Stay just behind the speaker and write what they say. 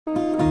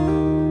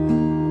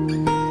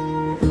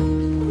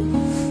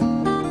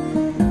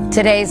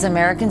Today's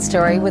American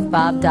Story with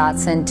Bob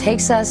Dotson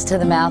takes us to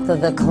the mouth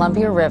of the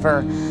Columbia River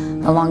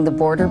along the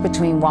border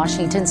between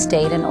Washington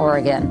State and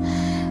Oregon.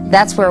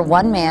 That's where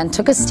one man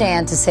took a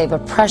stand to save a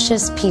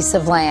precious piece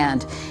of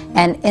land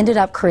and ended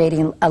up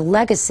creating a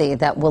legacy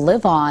that will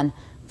live on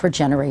for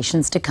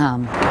generations to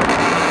come.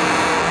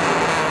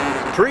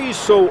 Trees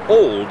so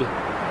old,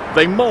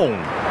 they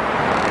moan.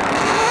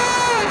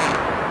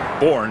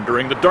 Born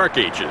during the Dark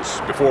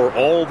Ages, before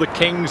all the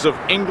kings of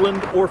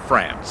England or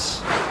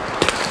France.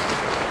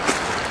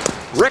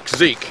 Rex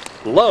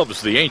Ziak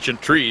loves the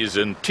ancient trees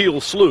in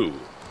Teal Slough.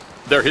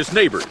 They're his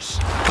neighbors.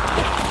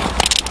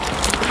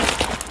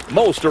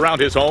 Most around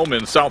his home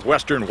in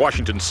southwestern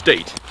Washington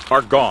state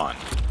are gone,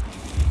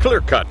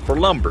 clear-cut for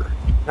lumber.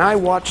 I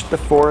watched the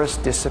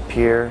forest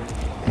disappear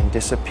and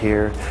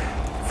disappear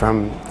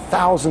from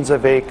thousands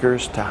of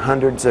acres to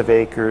hundreds of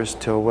acres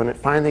till when it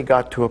finally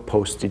got to a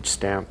postage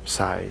stamp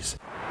size.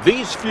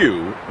 These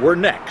few were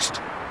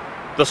next.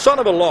 The son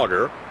of a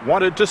logger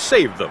wanted to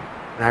save them.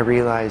 And I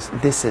realized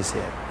this is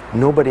it.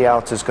 Nobody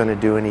else is going to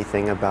do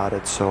anything about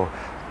it, so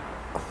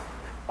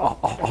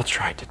I'll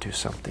try to do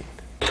something.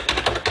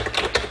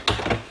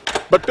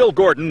 But Bill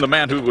Gordon, the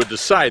man who would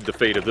decide the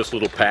fate of this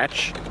little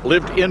patch,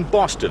 lived in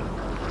Boston,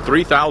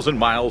 3,000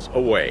 miles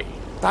away.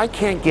 I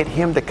can't get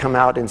him to come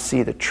out and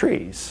see the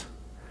trees.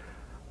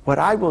 What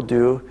I will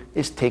do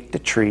is take the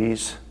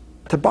trees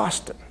to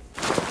Boston.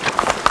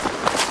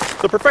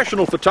 The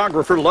professional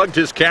photographer lugged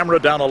his camera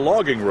down a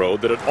logging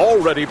road that had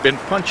already been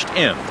punched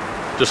in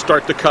to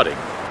start the cutting.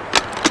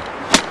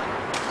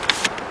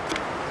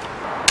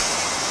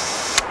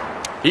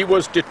 He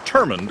was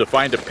determined to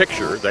find a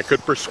picture that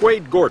could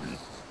persuade Gordon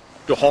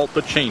to halt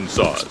the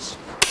chainsaws.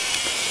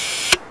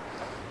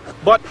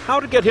 But how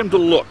to get him to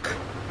look?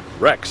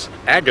 Rex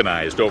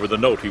agonized over the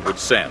note he would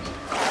send.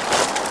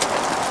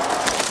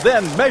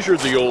 Then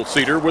measured the old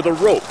cedar with a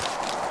rope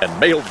and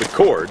mailed the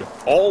cord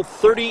all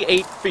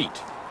 38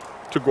 feet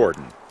to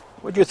Gordon.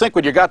 What'd you think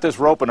when you got this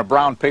rope in a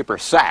brown paper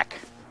sack?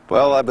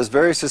 Well, I was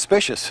very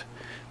suspicious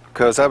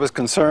because I was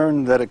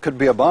concerned that it could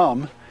be a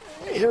bomb.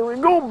 Here we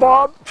go,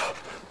 Bob.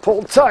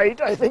 Pull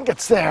tight. I think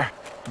it's there.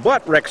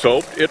 But Rex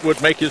hoped it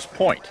would make his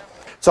point.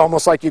 It's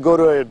almost like you go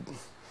to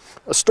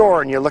a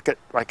store and you look at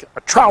like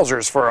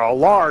trousers for a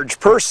large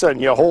person.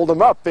 You hold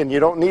them up and you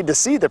don't need to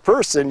see the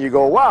person. You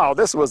go, wow,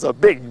 this was a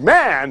big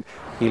man.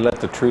 He let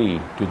the tree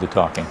do the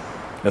talking.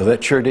 Oh,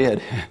 that sure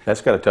did.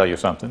 That's got to tell you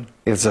something.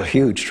 It's a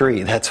huge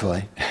tree, that's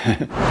why.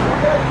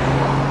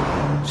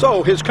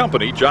 So his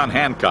company, John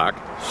Hancock,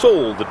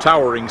 sold the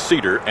towering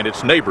cedar and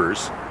its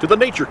neighbors to the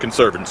Nature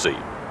Conservancy.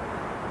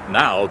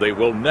 Now they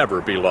will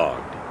never be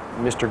logged.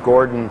 Mr.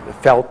 Gordon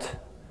felt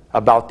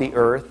about the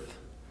earth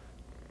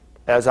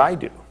as I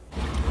do.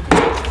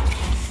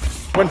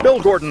 When Bill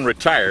Gordon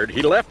retired,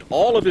 he left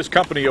all of his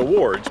company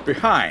awards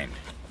behind.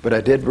 But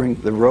I did bring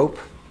the rope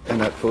and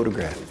that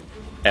photograph.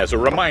 As a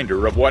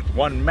reminder of what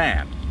one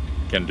man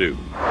can do.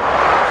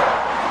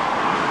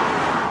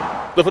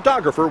 The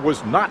photographer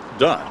was not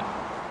done.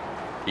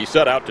 He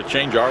set out to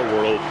change our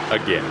world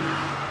again.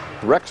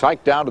 Rex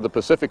hiked down to the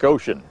Pacific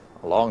Ocean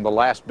along the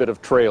last bit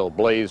of trail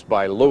blazed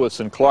by Lewis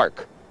and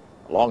Clark.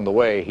 Along the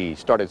way, he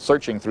started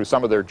searching through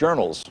some of their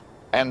journals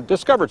and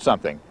discovered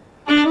something.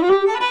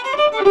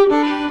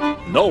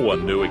 No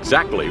one knew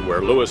exactly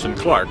where Lewis and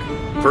Clark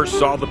first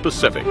saw the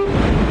Pacific.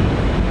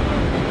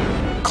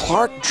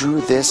 Clark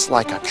drew this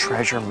like a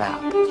treasure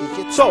map.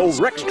 So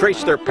Rex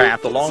traced their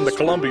path along the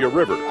Columbia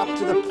River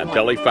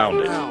until he found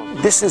it.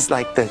 This is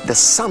like the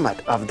summit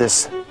of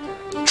this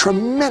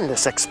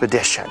tremendous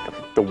expedition.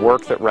 The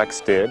work that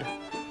Rex did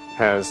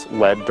has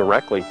led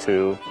directly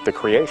to the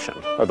creation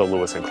of the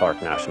Lewis and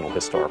Clark National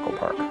Historical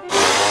Park.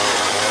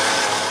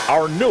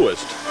 Our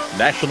newest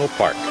national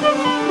park.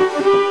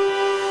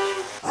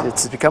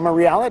 It's become a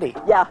reality.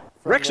 Yeah.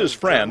 Rex's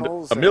friend,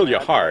 Amelia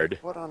Hard,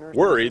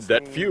 worried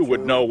that few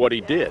would know what he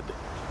did.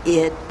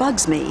 It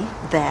bugs me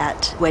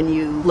that when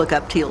you look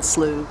up Teal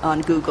Slough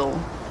on Google,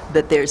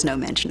 that there's no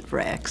mention of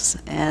Rex.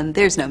 And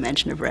there's no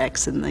mention of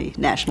Rex in the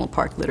national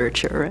park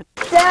literature.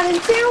 Down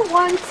in 2,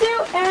 1,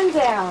 2, and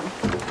down.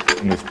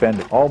 You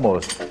spend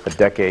almost a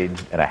decade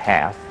and a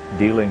half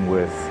dealing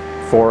with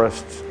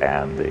forests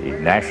and the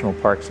National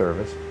Park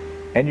Service,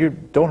 and you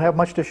don't have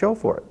much to show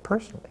for it,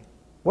 personally.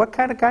 What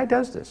kind of guy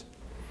does this?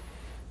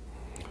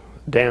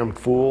 Damn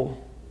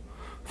fool.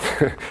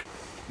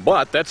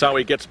 But that's how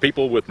he gets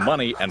people with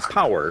money and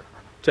power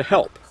to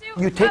help.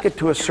 You take it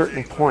to a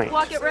certain point.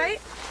 Walk it right.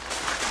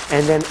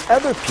 And then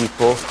other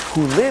people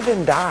who live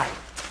and die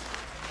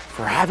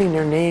for having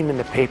their name in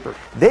the paper,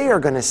 they are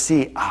going to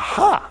see,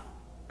 aha,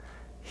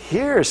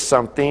 here's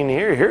something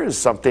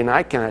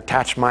I can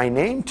attach my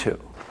name to.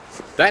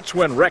 That's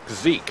when Rex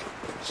Ziak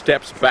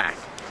steps back.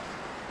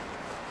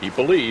 He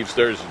believes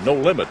there's no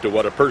limit to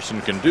what a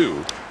person can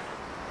do.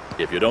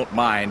 If you don't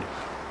mind,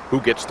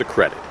 who gets the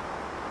credit?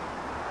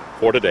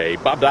 For today,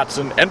 Bob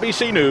Dotson,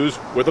 NBC News,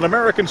 with an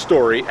American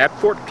Story at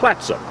Fort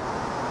Clatsop,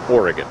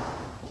 Oregon.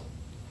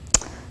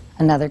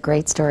 Another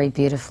great story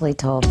beautifully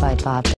told by Bob.